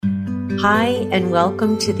Hi, and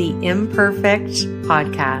welcome to the Imperfect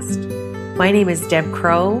Podcast. My name is Deb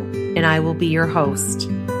Crow, and I will be your host.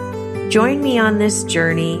 Join me on this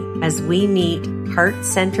journey as we meet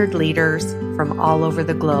heart-centered leaders from all over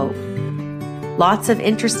the globe. Lots of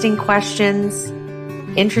interesting questions,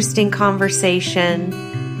 interesting conversation,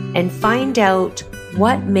 and find out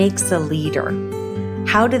what makes a leader.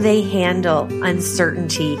 How do they handle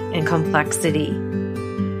uncertainty and complexity?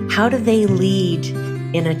 How do they lead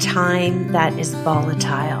in a time that is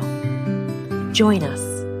volatile? Join us.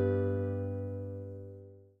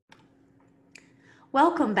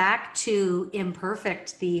 Welcome back to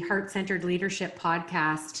Imperfect, the Heart-Centered Leadership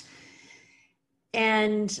Podcast.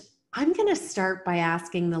 And I'm going to start by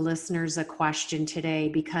asking the listeners a question today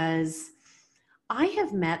because I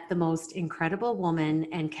have met the most incredible woman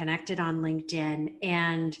and connected on LinkedIn,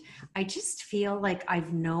 and I just feel like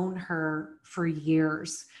I've known her for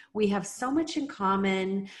years. We have so much in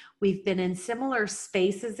common. We've been in similar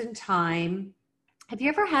spaces in time. Have you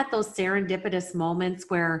ever had those serendipitous moments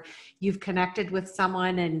where you've connected with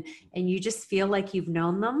someone and you just feel like you've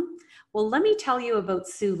known them? Well, let me tell you about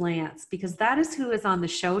Sue Lance, because that is who is on the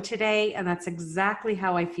show today, and that's exactly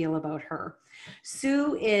how I feel about her.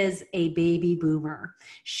 Sue is a baby boomer.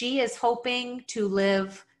 She is hoping to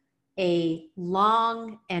live a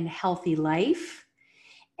long and healthy life.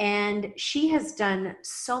 And she has done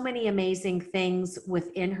so many amazing things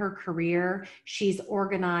within her career. She's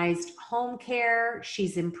organized home care.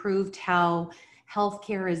 She's improved how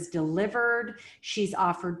healthcare is delivered. She's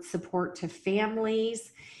offered support to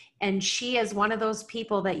families. And she is one of those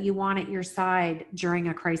people that you want at your side during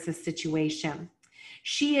a crisis situation.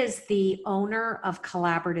 She is the owner of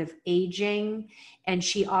Collaborative Aging, and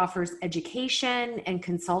she offers education and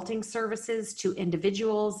consulting services to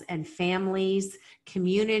individuals and families,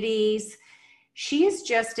 communities. She is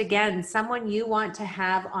just, again, someone you want to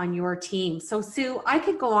have on your team. So Sue, I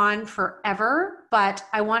could go on forever, but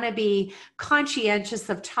I want to be conscientious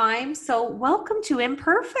of time. So welcome to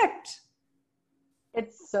Imperfect.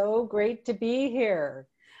 It's so great to be here.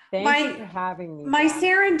 Thank you for having me. My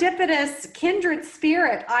serendipitous kindred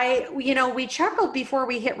spirit. We chuckled before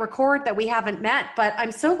we hit record that we haven't met, but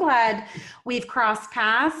I'm so glad we've crossed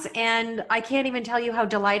paths, and I can't even tell you how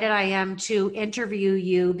delighted I am to interview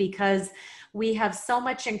you because we have so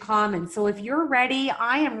much in common. So if you're ready,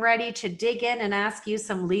 I am ready to dig in and ask you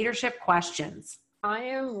some leadership questions. I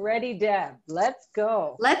am ready, Deb. Let's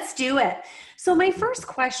go. Let's do it. So my first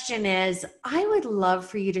question is, I would love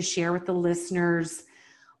for you to share with the listeners,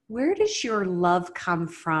 where does your love come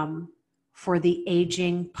from for the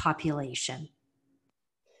aging population?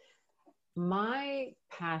 My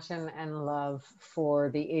passion and love for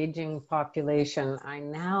the aging population, I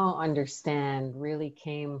now understand, really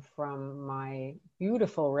came from my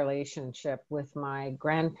beautiful relationship with my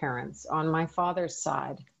grandparents on my father's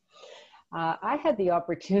side. I had the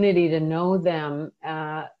opportunity to know them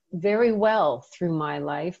very well through my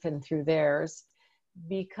life and through theirs,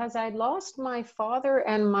 because I lost my father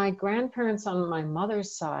and my grandparents on my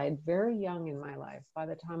mother's side very young in my life. By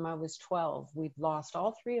the time I was 12, we'd lost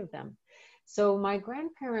all three of them. So my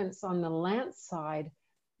grandparents on the Lance side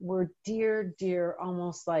were dear, dear,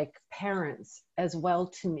 almost like parents as well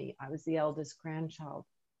to me. I was the eldest grandchild.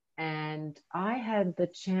 And I had the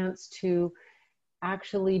chance to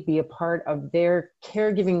actually be a part of their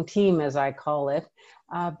caregiving team, as I call it,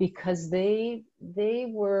 because they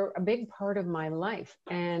were a big part of my life,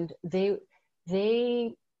 and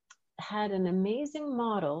they had an amazing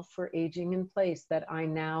model for aging in place that I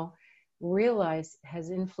now realize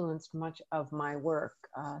has influenced much of my work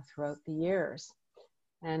throughout the years.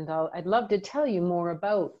 And I'd love to tell you more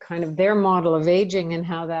about kind of their model of aging and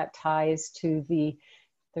how that ties to the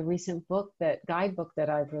recent guidebook that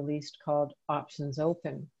I've released called Options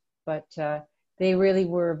Open. But they really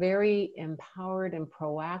were very empowered and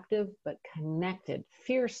proactive, but connected,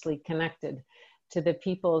 fiercely connected to the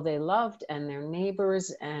people they loved and their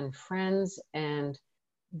neighbors and friends. And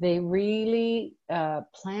they really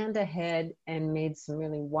planned ahead and made some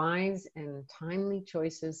really wise and timely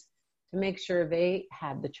choices to make sure they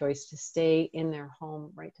had the choice to stay in their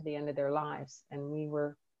home right to the end of their lives. And we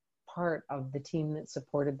were part of the team that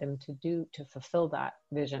supported them to fulfill that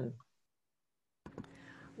vision.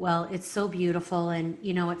 Well, it's so beautiful, and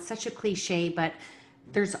it's such a cliche, but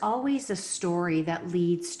there's always a story that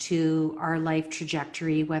leads to our life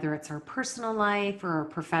trajectory, whether it's our personal life or our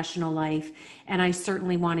professional life. And I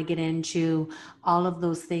certainly want to get into all of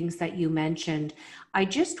those things that you mentioned. I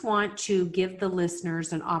just want to give the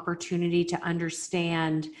listeners an opportunity to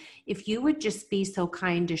understand, if you would just be so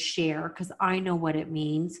kind to share, because I know what it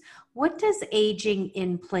means. What does aging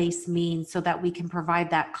in place mean so that we can provide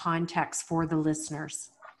that context for the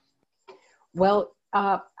listeners? Well,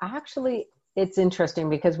 actually, it's interesting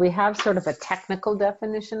because we have sort of a technical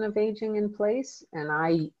definition of aging in place, and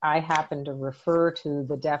I happen to refer to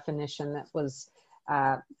the definition that was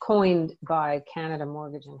coined by Canada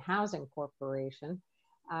Mortgage and Housing Corporation,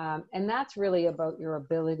 and that's really about your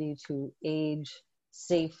ability to age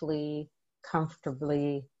safely,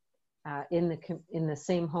 comfortably, in the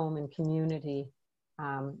same home and community,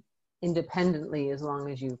 independently, as long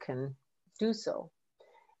as you can do so.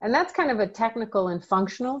 And that's kind of a technical and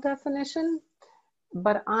functional definition,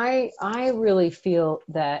 but I really feel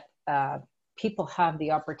that people have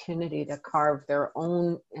the opportunity to carve their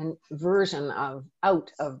own version of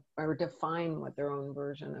or define what their own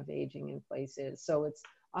version of aging in place is. So it's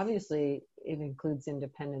obviously, it includes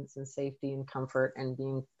independence and safety and comfort and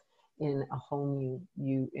being in a home,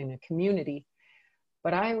 you in a community.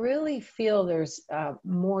 But I really feel there's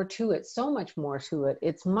more to it, so much more to it.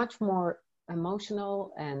 It's much more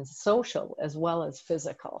emotional and social as well as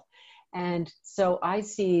physical. And so I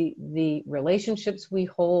see the relationships we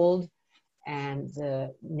hold and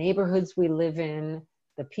the neighborhoods we live in,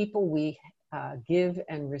 the people we give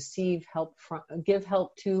and receive help from, give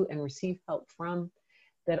help to and receive help from,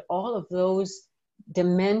 that all of those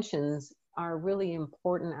dimensions are really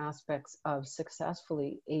important aspects of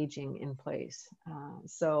successfully aging in place.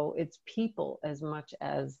 So it's people as much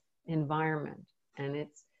as environment, and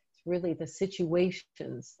it's really the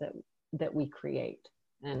situations that we create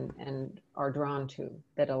and are drawn to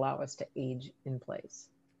that allow us to age in place.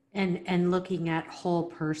 And looking at whole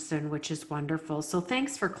person, which is wonderful. So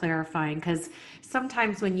thanks for clarifying, because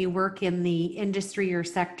sometimes when you work in the industry or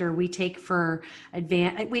sector, we take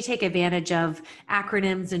advantage of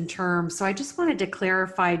acronyms and terms. So I just wanted to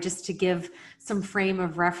clarify, just to give some frame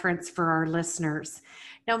of reference for our listeners.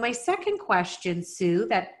 Now, my second question, Sue,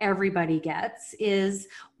 that everybody gets is,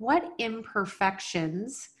 what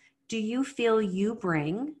imperfections do you feel you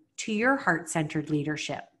bring to your heart-centered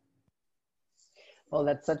leadership? Well,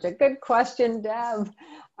 that's such a good question, Deb.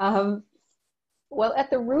 Well, at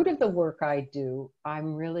the root of the work I do,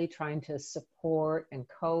 I'm really trying to support and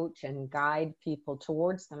coach and guide people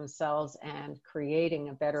towards themselves and creating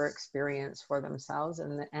a better experience for themselves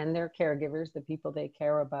and their caregivers, the people they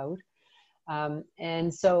care about.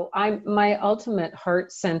 And so my ultimate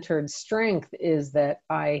heart-centered strength is that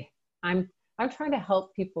I'm trying to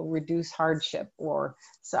help people reduce hardship or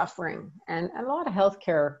suffering, and a lot of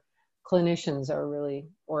healthcare clinicians are really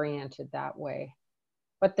oriented that way.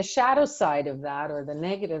 But the shadow side of that, or the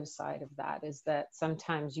negative side of that, is that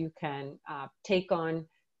sometimes you can take on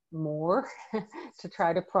more to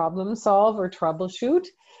try to problem solve or troubleshoot.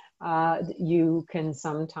 You can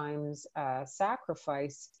sometimes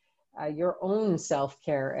sacrifice your own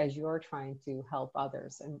self-care as you're trying to help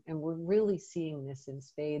others. And we're really seeing this in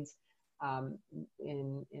spades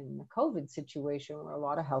in the COVID situation, where a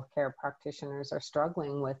lot of healthcare practitioners are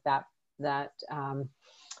struggling with that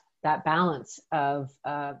balance of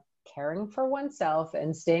caring for oneself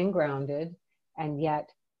and staying grounded, and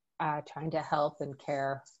yet trying to help and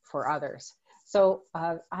care for others. So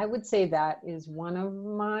I would say that is one of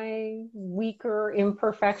my weaker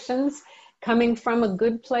imperfections, coming from a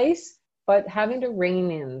good place, but having to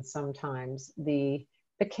rein in sometimes the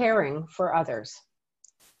caring for others.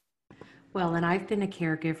 Well, and I've been a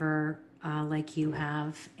caregiver like you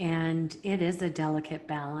have, and it is a delicate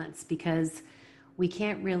balance, because we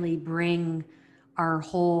can't really bring our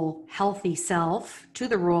whole healthy self to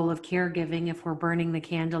the role of caregiving if we're burning the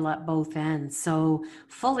candle at both ends. So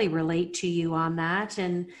fully relate to you on that.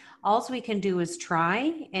 And all we can do is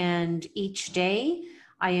try. And each day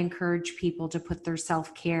I encourage people to put their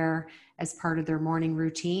self-care as part of their morning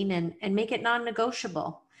routine and make it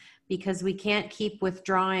non-negotiable, because we can't keep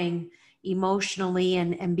withdrawing emotionally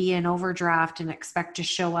and be in overdraft and expect to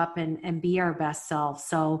show up and be our best self.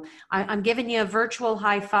 So I'm giving you a virtual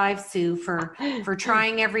high five, Sue, for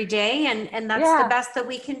trying every day. And that's the best that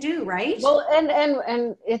we can do, right? Well,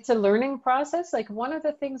 and it's a learning process. Like, one of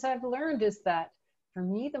the things I've learned is that for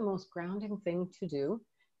me, the most grounding thing to do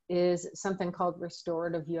is something called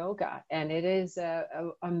restorative yoga. And it is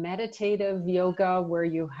a meditative yoga where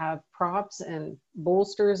you have props and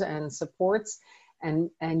bolsters and supports,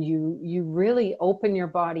 and you really open your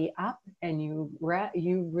body up, and you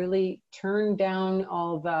really turn down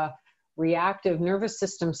all the reactive nervous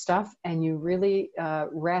system stuff, and you really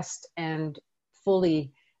rest and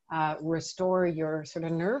fully restore your sort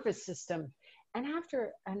of nervous system. And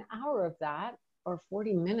after an hour of that, or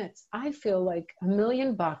 40 minutes, I feel like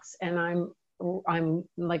 $1,000,000, and I'm I'm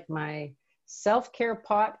like, my self-care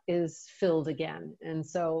pot is filled again. And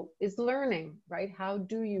so is learning, right? How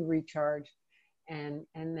do you recharge and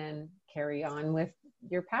then carry on with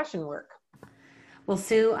your passion work? Well,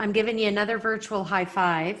 Sue, I'm giving you another virtual high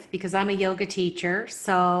five because I'm a yoga teacher.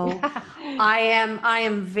 So I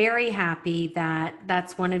am very happy that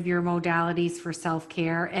that's one of your modalities for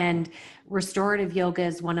self-care, and restorative yoga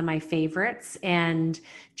is one of my favorites. And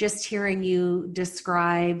just hearing you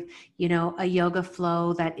describe, a yoga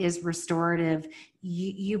flow that is restorative,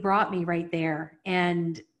 you brought me right there.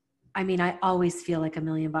 And I mean, I always feel like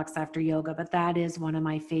 $1,000,000 after yoga, but that is one of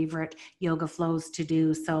my favorite yoga flows to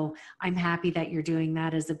do. So I'm happy that you're doing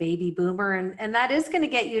that as a baby boomer, and that is going to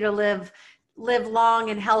get you to live long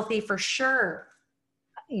and healthy for sure.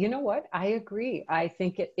 You know what? I agree. I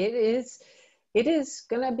think it is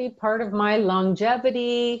going to be part of my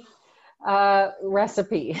longevity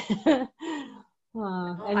recipe.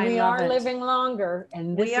 Oh, And I we love are it. living longer,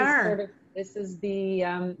 and We are. this is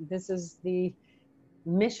the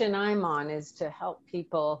mission I'm on, is to help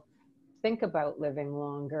people think about living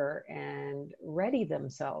longer and ready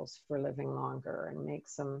themselves for living longer and make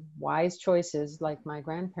some wise choices like my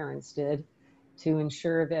grandparents did to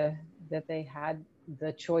ensure that they had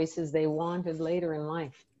the choices they wanted later in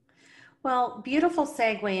life. Well, beautiful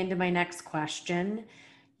segue into my next question.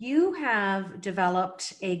 You have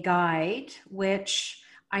developed a guide, which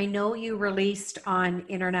I know you released on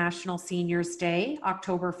International Seniors Day,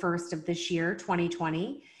 October 1st of this year,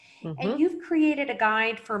 2020. And Hmm. you've created a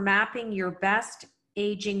guide for mapping your best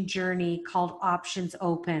aging journey called Options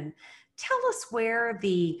Open. Tell us where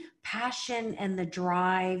the passion and the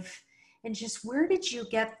drive, and just where did you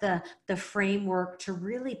get the framework to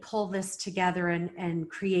really pull this together and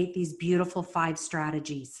create these beautiful 5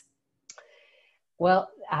 strategies?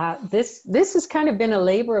 Well, this has kind of been a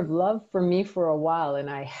labor of love for me for a while,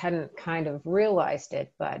 and I hadn't kind of realized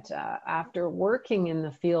it. But after working in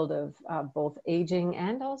the field of both aging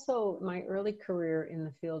and also my early career in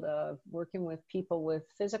the field of working with people with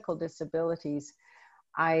physical disabilities,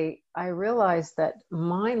 I realized that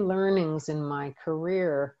my learnings in my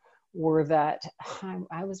career were that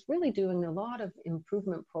I was really doing a lot of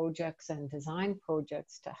improvement projects and design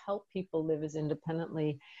projects to help people live as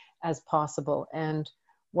independently as possible. And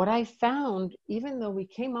what I found, even though we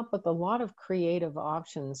came up with a lot of creative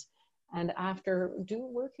options, and after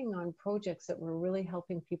working on projects that were really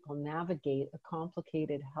helping people navigate a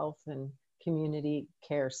complicated health and community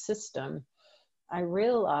care system, I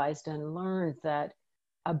realized and learned that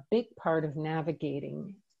a big part of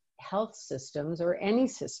navigating health systems or any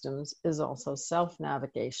systems is also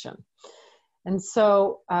self-navigation. And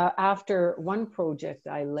so after one project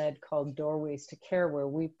I led called Doorways to Care, where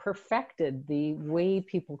we perfected the way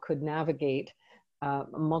people could navigate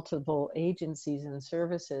multiple agencies and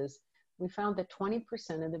services, we found that 20%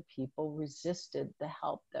 of the people resisted the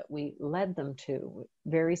help that we led them to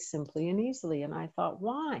very simply and easily. And I thought,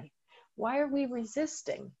 why? Why are we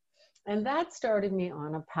resisting? And that started me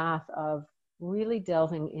on a path of really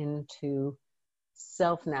delving into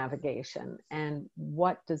self-navigation and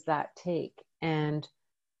what does that take. And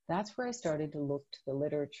that's where I started to look to the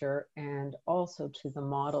literature and also to the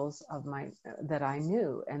models of that I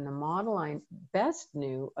knew. And the model I best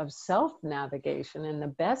knew of self-navigation, and the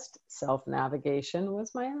best self-navigation,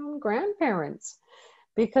 was my own grandparents,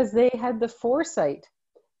 because they had the foresight.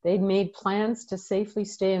 They'd made plans to safely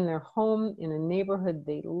stay in their home in a neighborhood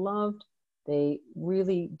they loved. They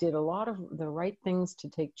really did a lot of the right things to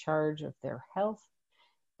take charge of their health.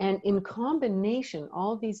 And in combination,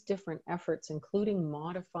 all these different efforts, including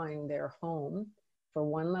modifying their home for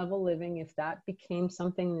one level living, if that became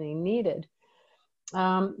something they needed,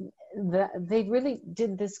 they really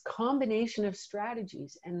did this combination of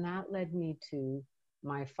strategies. And that led me to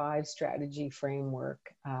my 5 strategy framework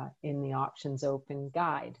in the Options Open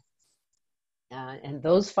guide. And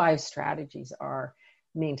those 5 strategies are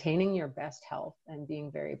maintaining your best health and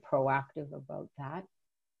being very proactive about that,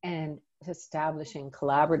 and establishing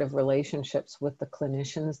collaborative relationships with the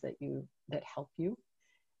clinicians that help you,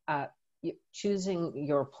 choosing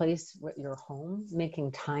your place, your home,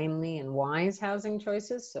 making timely and wise housing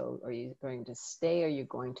choices. So are you going to stay? Are you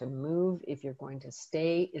going to move? If you're going to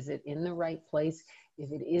stay, is it in the right place?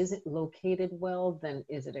 If it isn't located well, then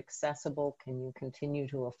is it accessible? Can you continue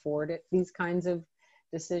to afford it? These kinds of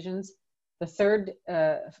decisions. The third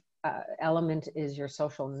element is your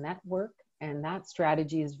social network. And that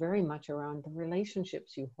strategy is very much around the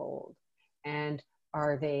relationships you hold. And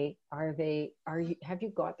have you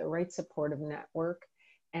got the right supportive network?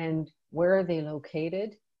 And where are they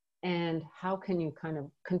located? And how can you kind of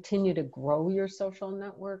continue to grow your social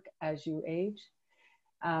network as you age?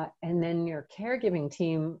 And then your caregiving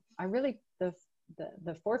team,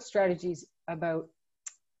 the fourth strategy is about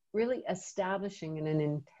really establishing in an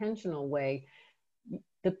intentional way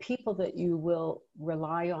the people that you will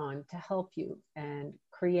rely on to help you, and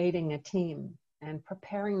creating a team and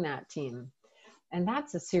preparing that team. And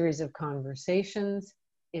that's a series of conversations.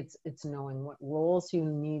 It's knowing what roles you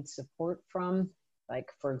need support from. Like,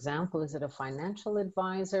 for example, is it a financial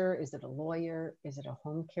advisor? Is it a lawyer? Is it a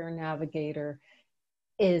home care navigator?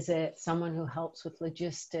 Is it someone who helps with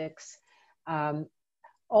logistics?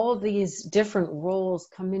 All these different roles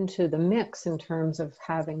come into the mix in terms of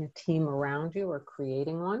having a team around you or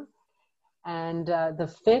creating one. And the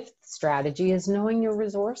fifth strategy is knowing your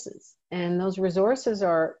resources. And those resources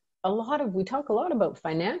are we talk a lot about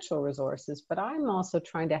financial resources, but I'm also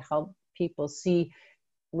trying to help people see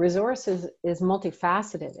resources is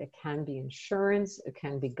multifaceted. It can be insurance, it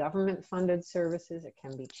can be government funded services, it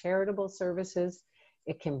can be charitable services,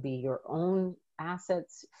 it can be your own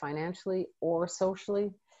assets financially or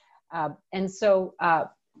socially. And so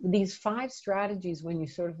these five strategies, when you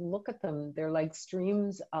sort of look at them, they're like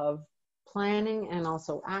streams of planning and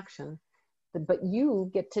also action. But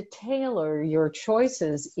you get to tailor your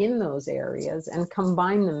choices in those areas and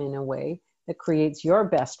combine them in a way that creates your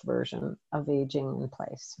best version of aging in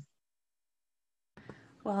place.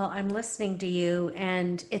 Well, I'm listening to you,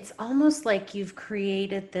 and it's almost like you've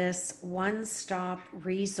created this one-stop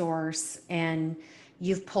resource and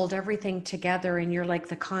you've pulled everything together, and you're like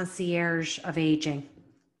the concierge of aging.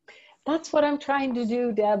 That's what I'm trying to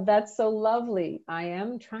do, Deb. That's so lovely. I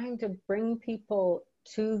am trying to bring people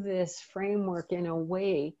to this framework in a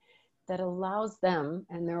way that allows them,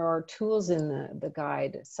 and there are tools in the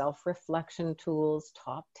guide, self-reflection tools,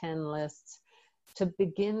 top 10 lists, to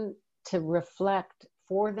begin to reflect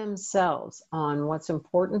for themselves on what's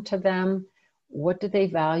important to them, what do they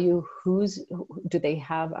value, do they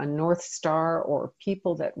have a North Star or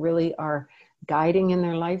people that really are guiding in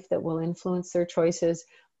their life that will influence their choices.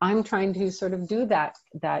 I'm trying to sort of do that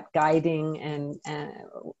guiding and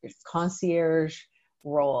concierge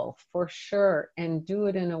role for sure, and do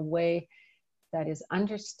it in a way that is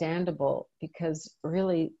understandable, because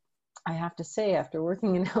really, I have to say, after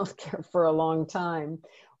working in healthcare for a long time,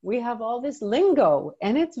 we have all this lingo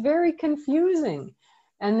and it's very confusing.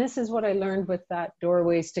 And this is what I learned with that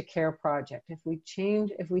Doorways to Care project. If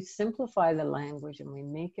we simplify the language and we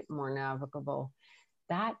make it more navigable,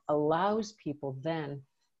 that allows people then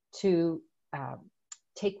to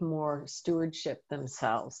take more stewardship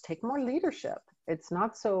themselves, take more leadership. It's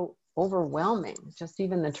not so overwhelming, just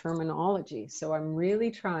even the terminology. So I'm really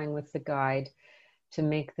trying with the guide to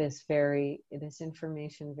make this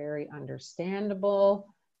information very understandable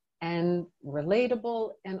and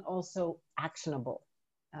relatable and also actionable.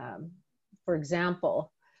 For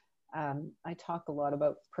example, I talk a lot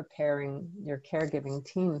about preparing your caregiving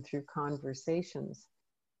team through conversations.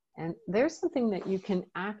 And there's something that you can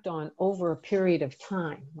act on over a period of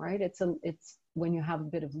time, right? It's when you have a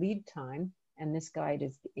bit of lead time, and this guide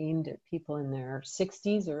is aimed at people in their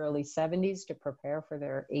 60s or early 70s to prepare for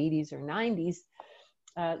their 80s or 90s.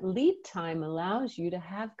 Lead time allows you to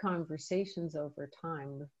have conversations over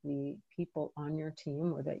time with the people on your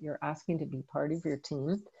team or that you're asking to be part of your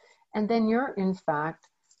team. And then you're, in fact,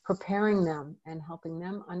 preparing them and helping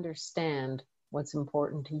them understand what's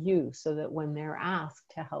important to you, so that when they're asked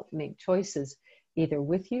to help make choices, either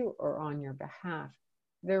with you or on your behalf,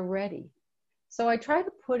 they're ready. So I try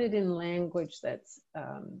to put it in language that's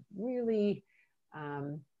really,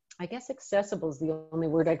 I guess accessible is the only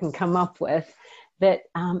word I can come up with, that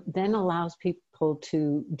then allows people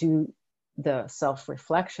to do the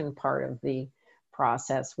self-reflection part of the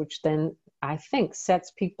process, which then I think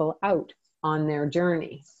sets people out on their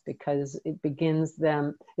journey, because it begins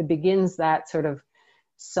that sort of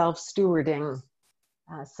self-stewarding,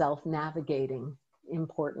 self-navigating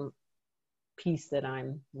important piece that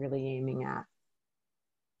I'm really aiming at.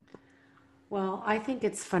 Well, I think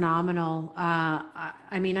it's phenomenal.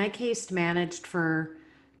 I mean, I case managed for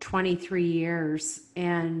 23 years,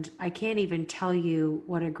 and I can't even tell you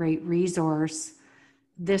what a great resource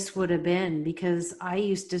this would have been, because I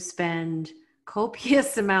used to spend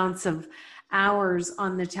copious amounts of hours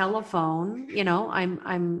on the telephone. You know,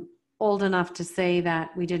 I'm old enough to say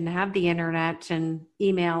that we didn't have the internet and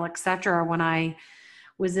email, etc., when I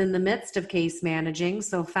was in the midst of case managing.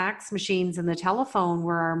 So fax machines and the telephone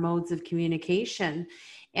were our modes of communication.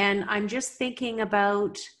 And I'm just thinking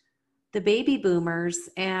about the baby boomers,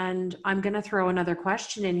 and I'm going to throw another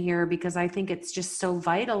question in here because I think it's just so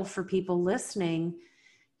vital for people listening.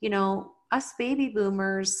 You know, us baby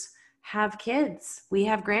boomers have kids, we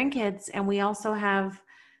have grandkids, and we also have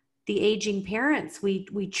the aging parents,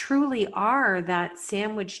 we truly are that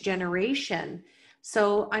sandwich generation.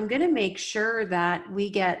 So I'm going to make sure that we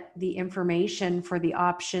get the information for the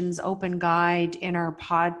options open guide in our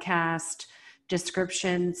podcast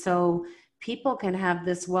description, so people can have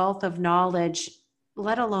this wealth of knowledge,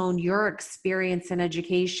 let alone your experience and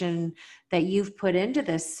education that you've put into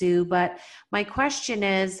this, Sue. But my question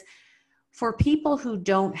is, for people who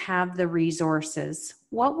don't have the resources,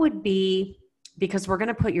 what would be, because we're going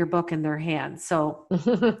to put your book in their hands. So,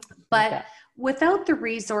 but okay, without the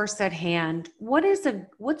resource at hand,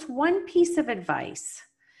 what's one piece of advice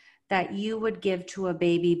that you would give to a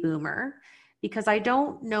baby boomer? Because I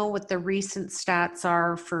don't know what the recent stats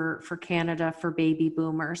are for Canada for baby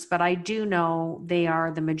boomers, but I do know they are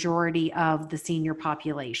the majority of the senior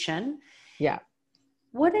population. Yeah.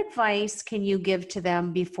 What advice can you give to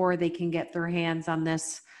them before they can get their hands on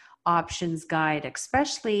this options guide,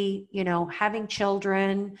 especially, having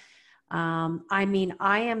children? I mean,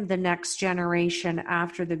 I am the next generation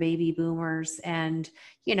after the baby boomers and,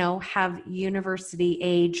 have university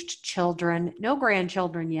aged children, no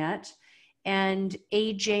grandchildren yet, and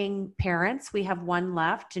aging parents. We have one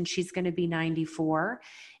left and she's going to be 94.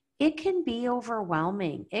 It can be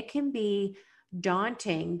overwhelming. It can be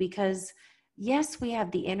daunting because yes, we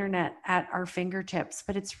have the internet at our fingertips,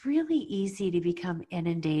 but it's really easy to become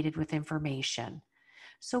inundated with information.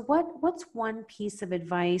 So what's one piece of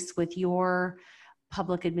advice with your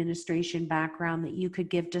public administration background that you could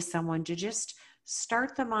give to someone to just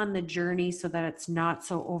start them on the journey so that it's not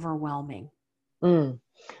so overwhelming?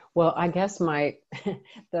 Well, I guess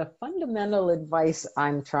the fundamental advice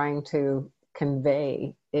I'm trying to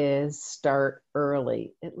convey is start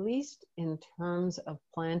early, at least in terms of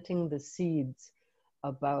planting the seeds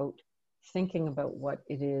about thinking about what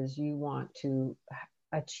it is you want to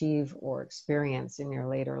achieve or experience in your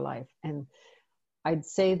later life. And I'd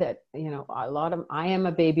say that, I am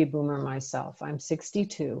a baby boomer myself. I'm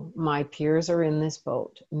 62. My peers are in this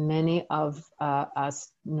boat. Many of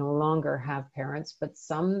us no longer have parents, but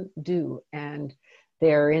some do. And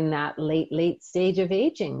they're in that late stage of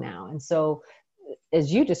aging now. And so,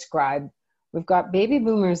 as you described, we've got baby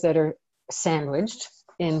boomers that are sandwiched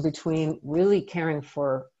in between really caring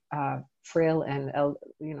for frail and,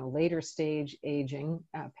 later stage aging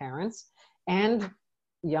parents and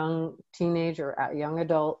young teenage or young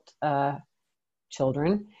adult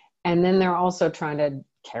children. And then they're also trying to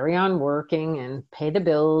carry on working and pay the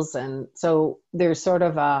bills. And so there's sort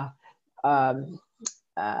of a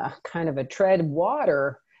kind of a tread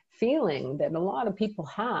water feeling that a lot of people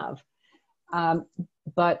have.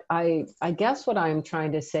 But I guess what I'm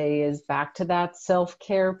trying to say is back to that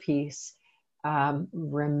self-care piece.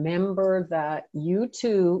 Remember that you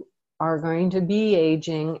too are going to be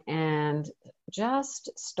aging, and just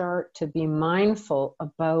start to be mindful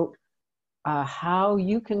about how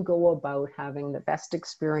you can go about having the best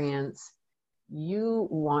experience you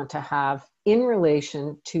want to have in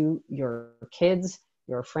relation to your kids,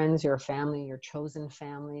 your friends, your family, your chosen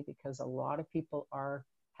family, because a lot of people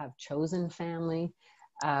have chosen family.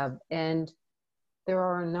 And there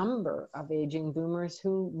are a number of aging boomers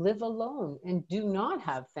who live alone and do not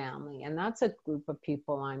have family. And that's a group of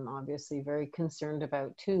people I'm obviously very concerned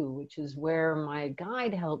about too, which is where my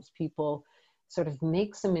guide helps people sort of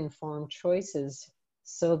make some informed choices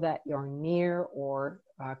so that you're near or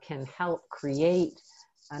can help create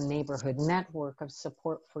a neighborhood network of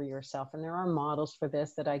support for yourself. And there are models for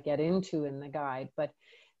this that I get into in the guide, but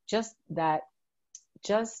just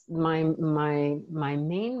my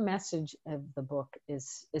main message of the book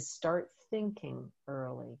is start thinking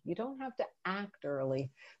early. You don't have to act early,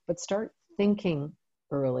 but start thinking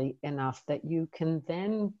early enough that you can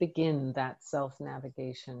then begin that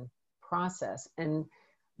self-navigation process. And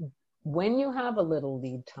when you have a little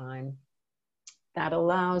lead time, that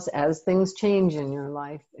allows, as things change in your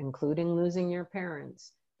life, including losing your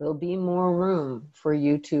parents, there'll be more room for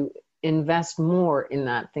you to invest more in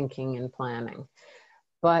that thinking and planning.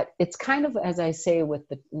 But it's kind of, as I say, with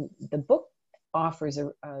the book offers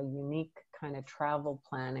a unique kind of travel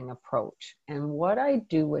planning approach. And what I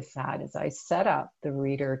do with that is I set up the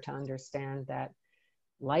reader to understand that,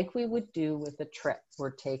 like we would do with a trip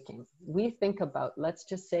we're taking, we think about, let's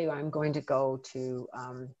just say I'm going to go to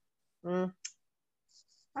Hawaii.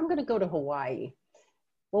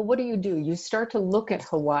 Well, what do? You start to look at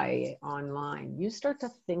Hawaii online. You start to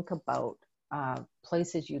think about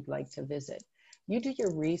places you'd like to visit. You do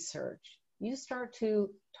your research. You start to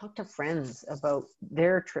talk to friends about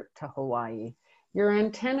their trip to Hawaii. Your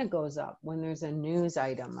antenna goes up when there's a news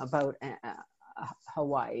item about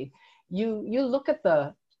Hawaii. You look at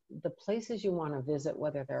the the places you want to visit,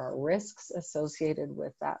 whether there are risks associated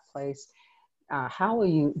with that place. Do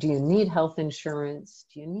you need health insurance?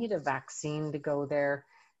 Do you need a vaccine to go there?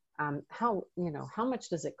 How much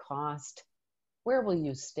does it cost? Where will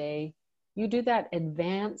you stay? You do that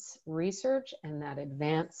advanced research and that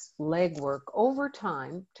advanced legwork over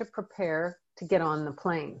time to prepare to get on the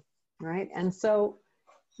plane, right? And so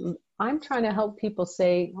I'm trying to help people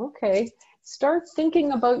say, okay, start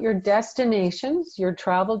thinking about your destinations, your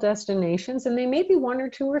travel destinations, and they may be one or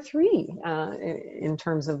two or three in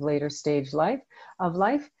terms of later stage of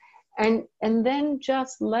life. And then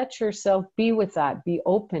just let yourself be with that, be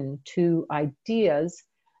open to ideas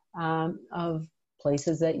of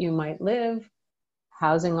places that you might live,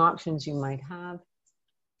 housing options you might have,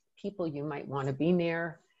 people you might want to be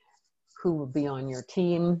near, who will be on your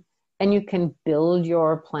team, and you can build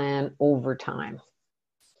your plan over time.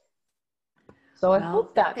 So I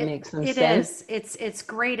hope that makes some sense. It is. It's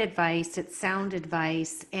great advice. It's sound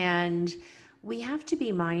advice. And we have to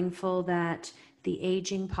be mindful that the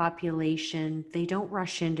aging population, they don't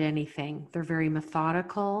rush into anything. They're very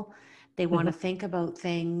methodical. They want to think about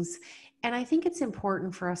things. And I think it's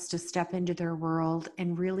important for us to step into their world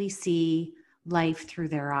and really see life through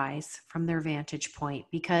their eyes, from their vantage point,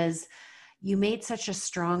 because you made such a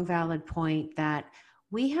strong, valid point that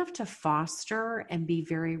we have to foster and be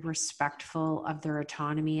very respectful of their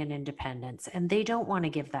autonomy and independence. And they don't want to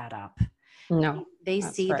give that up. No, they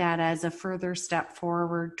see that as a further step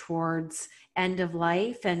forward towards end of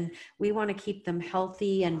life. And we want to keep them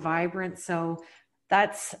healthy and vibrant. So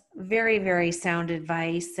that's very, very sound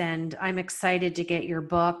advice. And I'm excited to get your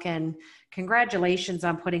book, and congratulations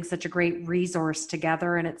on putting such a great resource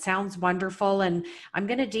together. And it sounds wonderful. And I'm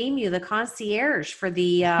going to deem you the concierge for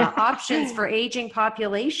the options for aging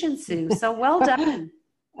population, Sue. So well done.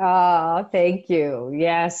 Oh, thank you.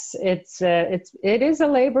 Yes, it is a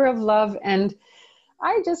labor of love. And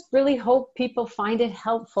I just really hope people find it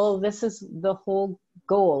helpful. This is the whole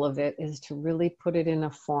goal of it, is to really put it in a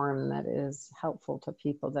form that is helpful to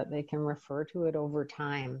people, that they can refer to it over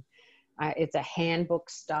time. It's a handbook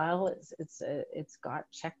style. It's got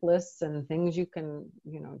checklists and things you can,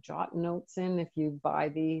 jot notes in if you buy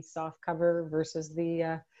the soft cover versus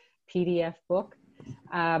the PDF book.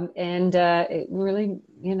 It really,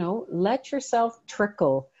 let yourself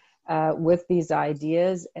trickle with these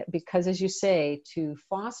ideas, because, as you say, to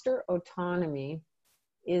foster autonomy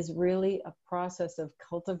is really a process of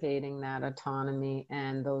cultivating that autonomy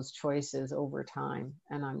and those choices over time.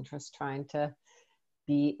 And I'm just trying to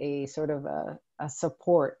be a sort of a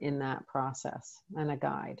support in that process and a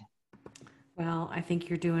guide. Well, I think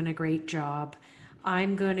you're doing a great job.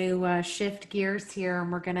 I'm going to shift gears here,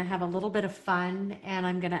 and we're going to have a little bit of fun. And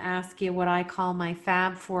I'm going to ask you what I call my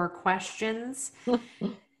Fab Four questions.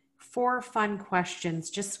 4 fun questions.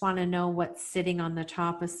 Just want to know what's sitting on the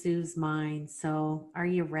top of Sue's mind. So are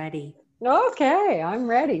you ready? Okay, I'm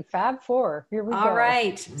ready. Fab Four. Here we go. All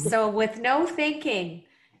right. So with no thinking,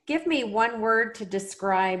 give me one word to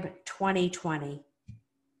describe 2020.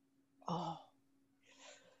 Oh.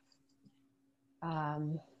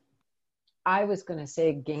 I was going to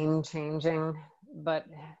say game changing, but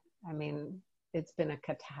I mean, it's been a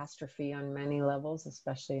catastrophe on many levels,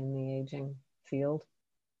 especially in the aging field.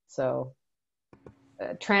 So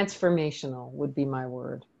transformational would be my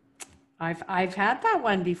word. I've had that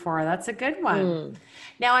one before. That's a good one.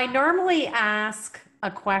 Now, I normally ask a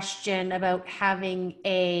question about having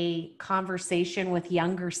a conversation with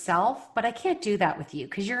younger self, but I can't do that with you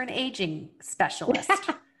because you're an aging specialist.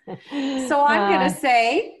 So I'm going to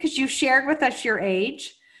say, because you shared with us your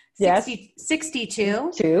age,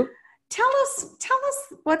 62. Tell us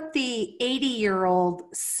what the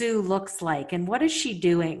 80-year-old Sue looks like, and what is she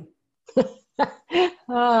doing? The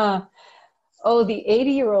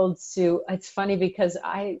 80-year-old Sue. It's funny because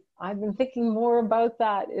I've been thinking more about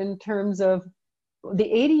that in terms of the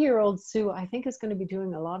 80-year-old Sue. I think is going to be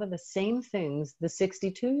doing a lot of the same things the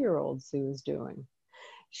 62-year-old Sue is doing.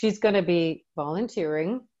 She's going to be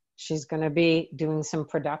volunteering. She's going to be doing some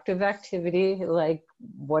productive activity, like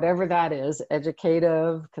whatever that is,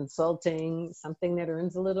 educative, consulting, something that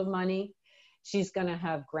earns a little money. She's going to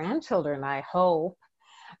have grandchildren, I hope,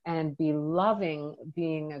 and be loving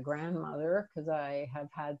being a grandmother, because I have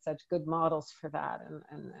had such good models for that,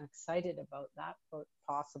 and excited about that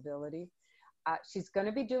possibility. She's going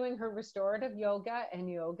to be doing her restorative yoga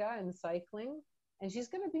and cycling, and she's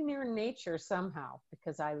going to be near nature somehow,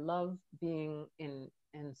 because I love being in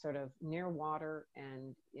sort of near water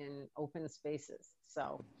and in open spaces.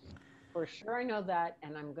 So for sure I know that,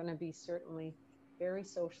 and I'm going to be certainly very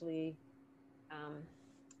socially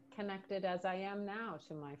connected as I am now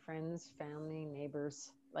to my friends, family,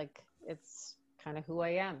 neighbors, Like, it's kind of who I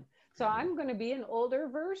am. So I'm going to be an older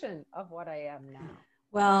version of what I am now.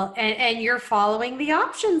 Well, and you're following the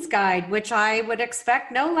options guide, which I would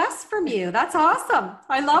expect no less from you. That's awesome.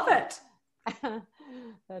 I love it.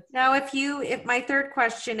 Now, if my third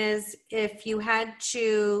question is, if you had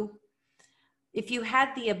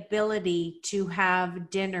the ability to have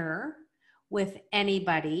dinner with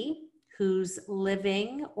anybody who's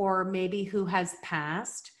living or maybe who has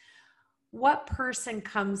passed, what person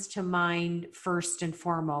comes to mind first and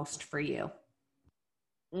foremost for you?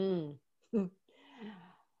 Oh,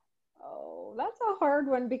 that's a hard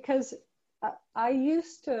one, because I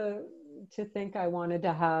used to think I wanted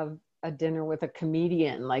to have a dinner with a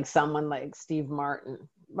comedian, like someone like Steve Martin.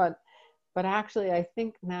 But actually, I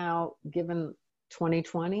think now, given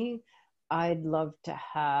 2020, I'd love to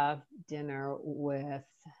have dinner with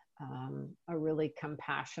a really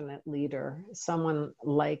compassionate leader, someone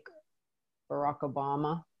like Barack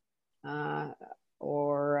Obama,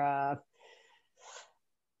 or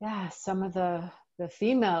some of the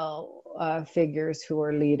female figures who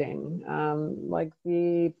are leading, like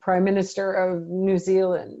the Prime Minister of New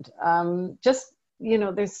Zealand.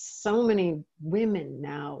 There's so many women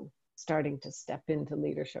now starting to step into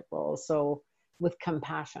leadership roles, so with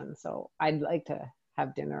compassion. So I'd like to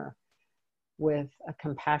have dinner with a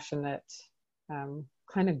compassionate,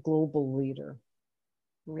 kind of global leader,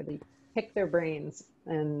 really pick their brains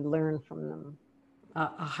and learn from them.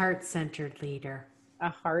 A heart-centered leader. A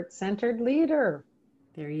heart-centered leader.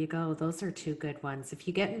 There you go. Those are two good ones. If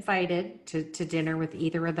you get invited to dinner with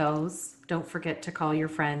either of those, don't forget to call your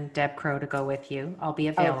friend Deb Crow to go with you. I'll be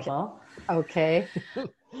available. Okay.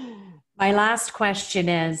 My last question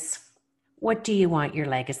is, what do you want your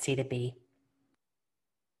legacy to be?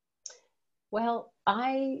 Well,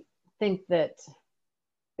 I think that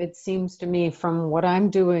it seems to me, from what I'm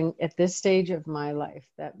doing at this stage of my life,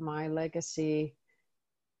 that my legacy,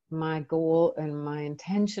 my goal and my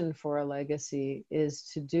intention for a legacy is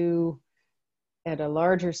to do at a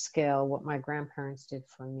larger scale what my grandparents did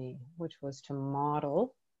for me, which was to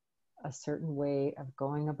model a certain way of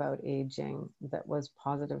going about aging that was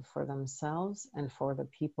positive for themselves and for the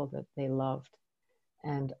people that they loved.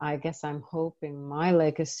 And I guess I'm hoping my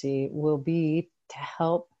legacy will be to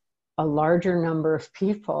help a larger number of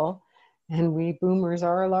people, and we boomers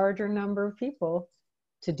are a larger number of people,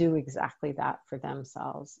 to do exactly that for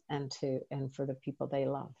themselves and for the people they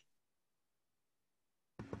love.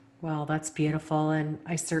 Well, that's beautiful. And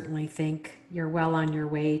I certainly think you're well on your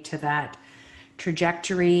way to that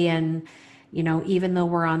trajectory. And, even though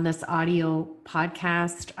we're on this audio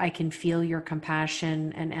podcast, I can feel your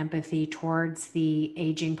compassion and empathy towards the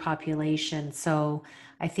aging population. So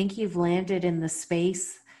I think you've landed in the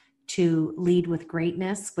space to lead with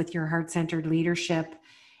greatness with your heart-centered leadership.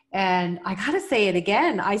 And I got to say it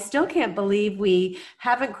again, I still can't believe we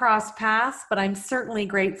haven't crossed paths, but I'm certainly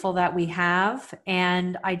grateful that we have.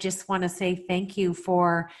 And I just want to say thank you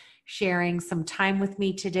for sharing some time with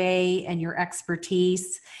me today and your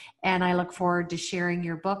expertise. And I look forward to sharing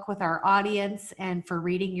your book with our audience and for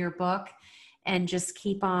reading your book, and just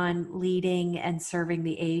keep on leading and serving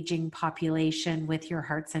the aging population with your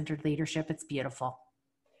heart-centered leadership. It's beautiful.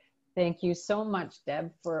 Thank you so much,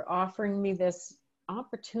 Deb, for offering me this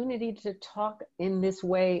opportunity to talk in this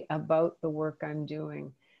way about the work I'm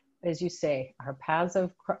doing. As you say, our paths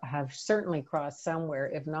have certainly crossed somewhere,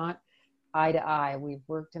 if not eye to eye. We've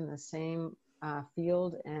worked in the same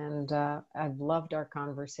field, and I've loved our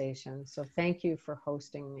conversation. So thank you for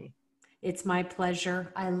hosting me. It's my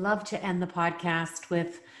pleasure. I love to end the podcast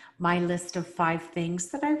with my list of 5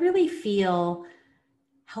 things that I really feel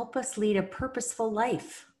help us lead a purposeful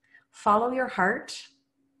life. Follow your heart,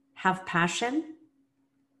 have passion,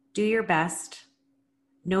 do your best,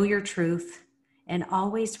 know your truth, and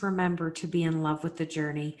always remember to be in love with the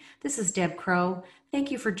journey. This is Deb Crow.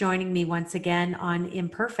 Thank you for joining me once again on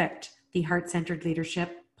Imperfect, the Heart-Centered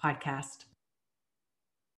Leadership Podcast.